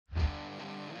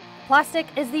Plastic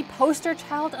is the poster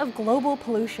child of global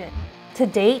pollution. To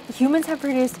date, humans have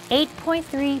produced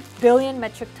 8.3 billion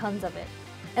metric tons of it,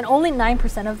 and only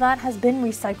 9% of that has been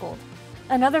recycled.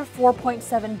 Another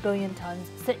 4.7 billion tons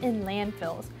sit in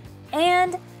landfills,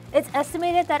 and it's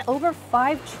estimated that over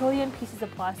 5 trillion pieces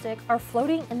of plastic are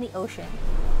floating in the ocean.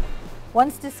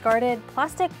 Once discarded,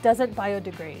 plastic doesn't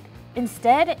biodegrade.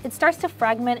 Instead, it starts to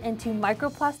fragment into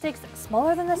microplastics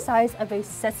smaller than the size of a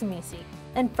sesame seed,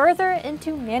 and further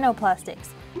into nanoplastics,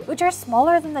 which are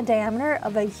smaller than the diameter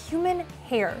of a human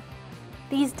hair.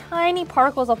 These tiny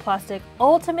particles of plastic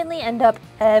ultimately end up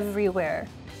everywhere,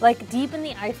 like deep in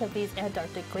the ice of these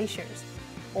Antarctic glaciers,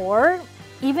 or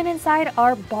even inside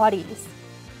our bodies.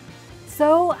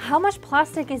 So, how much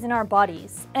plastic is in our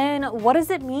bodies, and what does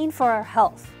it mean for our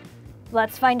health?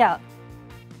 Let's find out.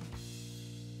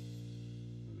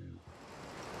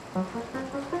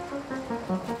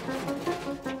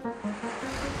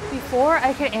 Before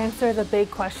I could answer the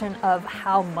big question of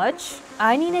how much,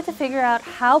 I needed to figure out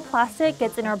how plastic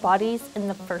gets in our bodies in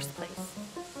the first place.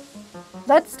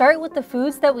 Let's start with the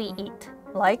foods that we eat,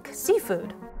 like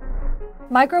seafood.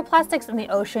 Microplastics in the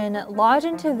ocean lodge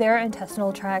into their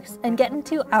intestinal tracts and get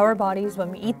into our bodies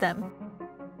when we eat them.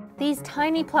 These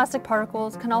tiny plastic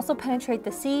particles can also penetrate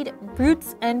the seed,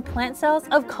 roots, and plant cells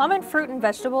of common fruit and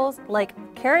vegetables like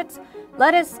carrots,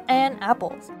 lettuce, and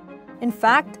apples. In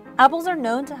fact, apples are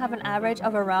known to have an average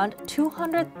of around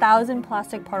 200,000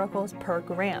 plastic particles per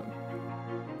gram.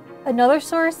 Another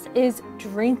source is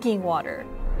drinking water.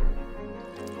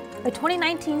 A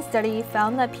 2019 study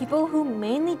found that people who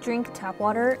mainly drink tap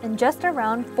water ingest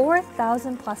around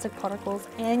 4,000 plastic particles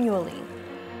annually.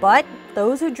 But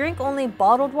those who drink only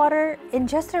bottled water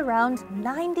ingest around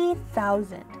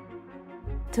 90,000.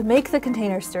 To make the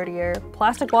container sturdier,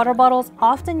 plastic water bottles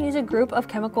often use a group of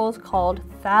chemicals called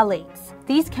phthalates.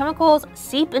 These chemicals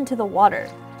seep into the water,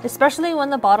 especially when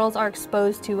the bottles are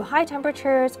exposed to high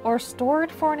temperatures or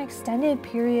stored for an extended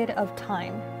period of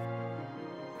time.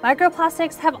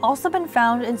 Microplastics have also been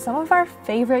found in some of our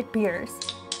favorite beers.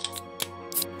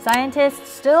 Scientists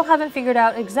still haven't figured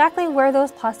out exactly where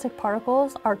those plastic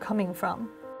particles are coming from.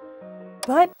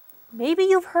 But maybe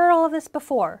you've heard all of this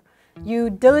before. You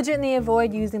diligently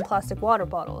avoid using plastic water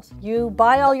bottles, you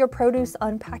buy all your produce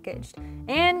unpackaged,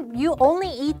 and you only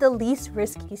eat the least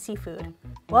risky seafood.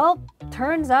 Well,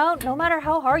 turns out no matter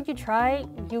how hard you try,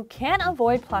 you can't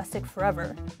avoid plastic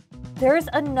forever. There's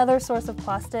another source of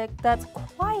plastic that's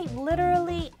quite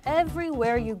literally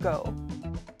everywhere you go.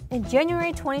 In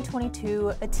January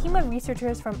 2022, a team of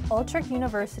researchers from Utrecht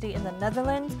University in the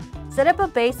Netherlands set up a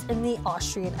base in the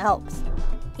Austrian Alps.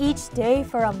 Each day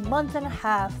for a month and a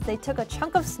half, they took a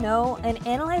chunk of snow and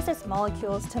analyzed its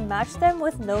molecules to match them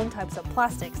with known types of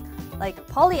plastics, like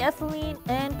polyethylene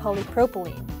and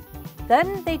polypropylene.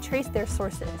 Then they traced their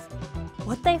sources.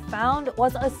 What they found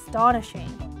was astonishing.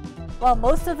 While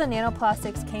most of the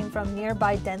nanoplastics came from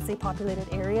nearby densely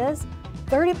populated areas,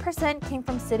 30% came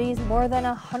from cities more than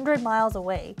 100 miles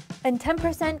away, and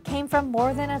 10% came from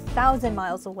more than 1,000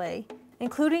 miles away,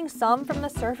 including some from the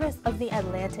surface of the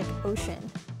Atlantic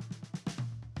Ocean.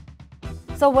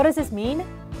 So what does this mean?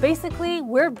 Basically,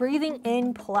 we're breathing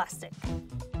in plastic.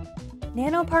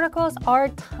 Nanoparticles are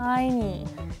tiny.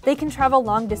 They can travel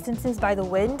long distances by the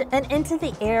wind and into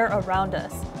the air around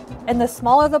us. And the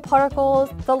smaller the particles,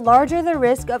 the larger the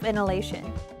risk of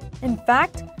inhalation. In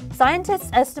fact, scientists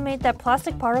estimate that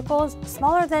plastic particles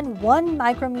smaller than 1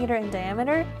 micrometer in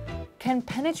diameter can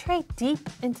penetrate deep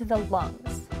into the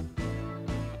lungs.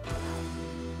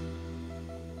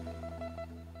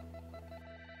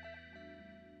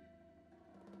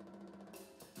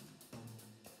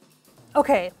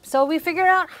 Okay, so we figured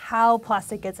out how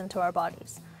plastic gets into our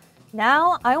bodies.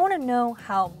 Now I want to know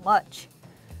how much.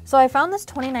 So I found this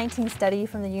 2019 study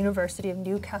from the University of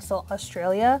Newcastle,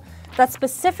 Australia, that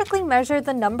specifically measured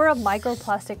the number of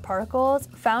microplastic particles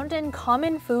found in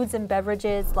common foods and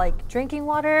beverages like drinking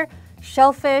water,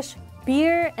 shellfish,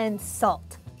 beer, and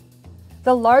salt.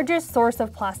 The largest source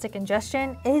of plastic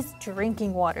ingestion is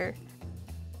drinking water.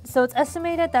 So it's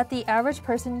estimated that the average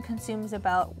person consumes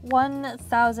about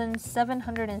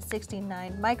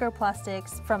 1,769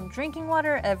 microplastics from drinking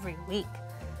water every week.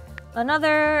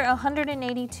 Another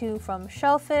 182 from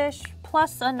shellfish,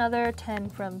 plus another 10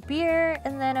 from beer,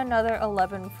 and then another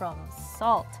 11 from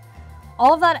salt.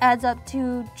 All of that adds up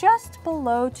to just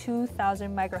below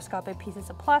 2,000 microscopic pieces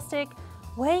of plastic,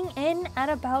 weighing in at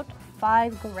about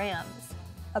 5 grams,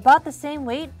 about the same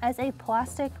weight as a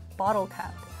plastic bottle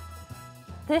cap.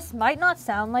 This might not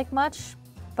sound like much,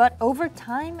 but over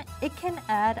time, it can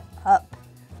add up.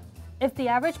 If the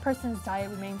average person's diet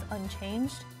remains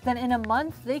unchanged, then in a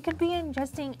month they could be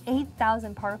ingesting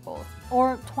 8,000 particles,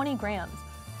 or 20 grams.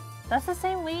 That's the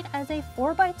same weight as a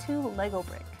 4x2 Lego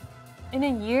brick. In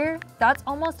a year, that's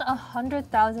almost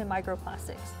 100,000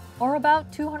 microplastics, or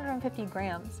about 250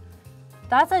 grams.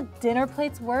 That's a dinner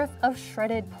plate's worth of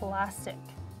shredded plastic.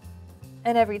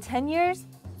 And every 10 years,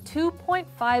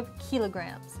 2.5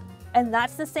 kilograms. And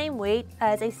that's the same weight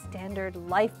as a standard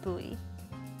life buoy.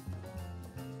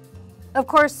 Of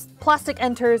course, plastic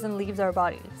enters and leaves our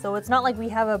body, so it's not like we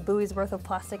have a buoy's worth of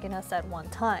plastic in us at one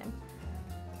time.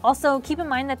 Also, keep in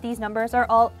mind that these numbers are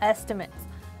all estimates.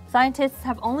 Scientists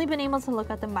have only been able to look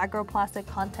at the microplastic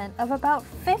content of about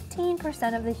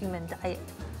 15% of the human diet.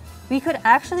 We could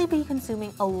actually be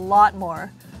consuming a lot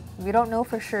more. We don't know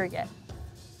for sure yet.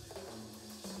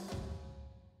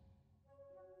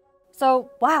 So,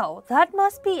 wow, that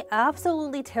must be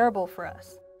absolutely terrible for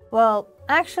us. Well,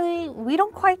 actually, we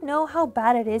don't quite know how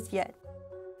bad it is yet.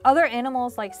 Other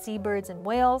animals like seabirds and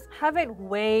whales have it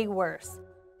way worse.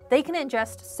 They can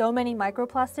ingest so many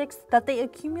microplastics that they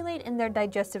accumulate in their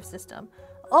digestive system,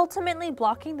 ultimately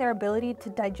blocking their ability to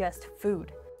digest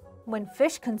food. When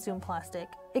fish consume plastic,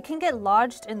 it can get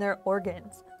lodged in their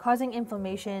organs, causing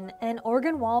inflammation and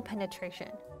organ wall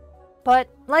penetration. But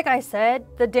like I said,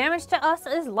 the damage to us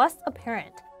is less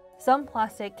apparent. Some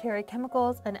plastic carry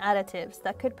chemicals and additives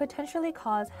that could potentially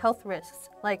cause health risks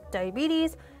like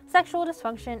diabetes, sexual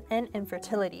dysfunction, and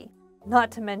infertility.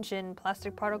 Not to mention,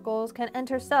 plastic particles can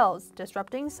enter cells,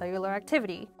 disrupting cellular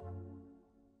activity.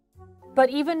 But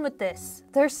even with this,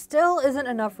 there still isn't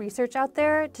enough research out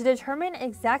there to determine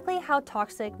exactly how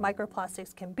toxic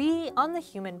microplastics can be on the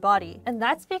human body. And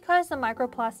that's because the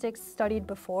microplastics studied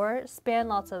before span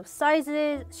lots of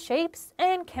sizes, shapes,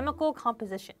 and chemical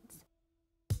compositions.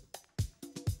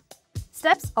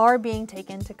 Steps are being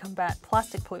taken to combat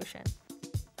plastic pollution.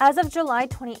 As of July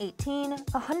 2018,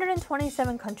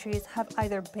 127 countries have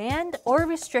either banned or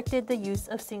restricted the use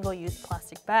of single-use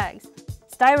plastic bags.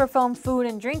 Styrofoam food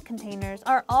and drink containers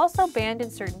are also banned in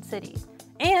certain cities.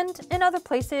 And in other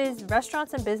places,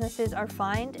 restaurants and businesses are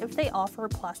fined if they offer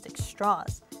plastic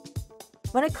straws.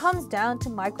 When it comes down to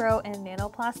micro and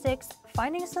nanoplastics,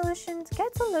 finding solutions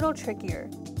gets a little trickier.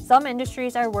 Some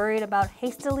industries are worried about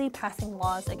hastily passing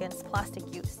laws against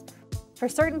plastic use. For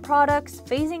certain products,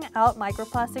 phasing out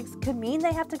microplastics could mean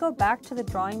they have to go back to the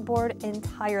drawing board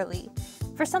entirely,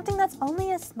 for something that's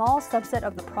only a small subset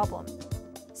of the problem.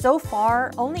 So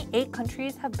far, only 8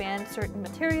 countries have banned certain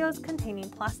materials containing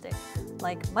plastic,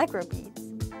 like microbeads.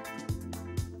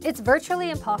 It's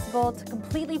virtually impossible to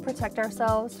completely protect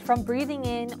ourselves from breathing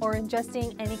in or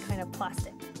ingesting any kind of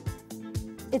plastic.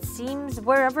 It seems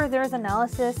wherever there's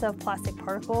analysis of plastic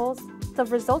particles, the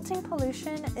resulting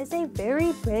pollution is a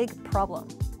very big problem.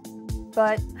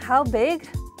 But how big?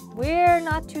 We're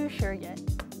not too sure yet.